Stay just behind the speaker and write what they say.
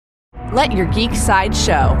Let your geek side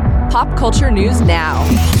show. Pop culture news now.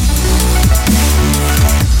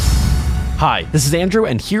 Hi, this is Andrew,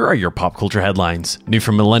 and here are your pop culture headlines. New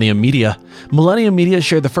from Millennium Media. Millennium Media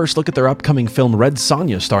shared the first look at their upcoming film Red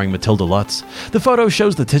Sonja starring Matilda Lutz. The photo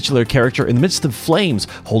shows the titular character in the midst of flames,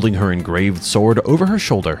 holding her engraved sword over her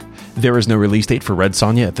shoulder. There is no release date for Red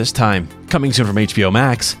Sonja at this time. Coming soon from HBO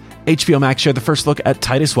Max. HBO Max shared the first look at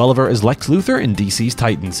Titus Welliver as Lex Luthor in DC's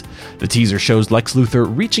Titans. The teaser shows Lex Luthor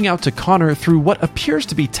reaching out to Connor through what appears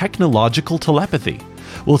to be technological telepathy.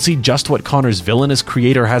 We'll see just what Connor's villainous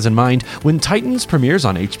creator has in mind when Titans premieres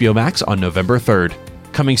on HBO Max on November 3rd.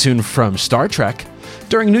 Coming soon from Star Trek.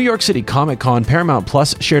 During New York City Comic Con, Paramount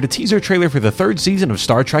Plus shared a teaser trailer for the third season of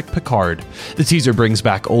Star Trek Picard. The teaser brings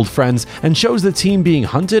back old friends and shows the team being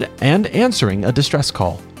hunted and answering a distress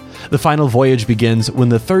call. The final voyage begins when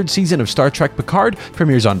the third season of Star Trek Picard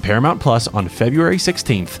premieres on Paramount Plus on February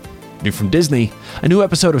 16th. New from Disney, a new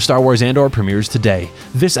episode of Star Wars Andor premieres today.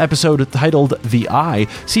 This episode, titled The Eye,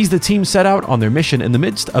 sees the team set out on their mission in the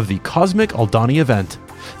midst of the cosmic Aldani event.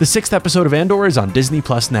 The 6th episode of Andor is on Disney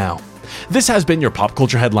Plus now. This has been your Pop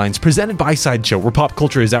Culture Headlines, presented by Sideshow, where pop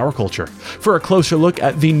culture is our culture. For a closer look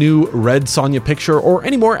at the new Red Sonja picture or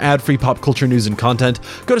any more ad-free pop culture news and content,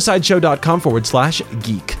 go to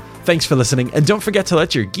sideshow.com/geek. Thanks for listening, and don't forget to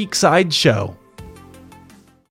let your geek side show.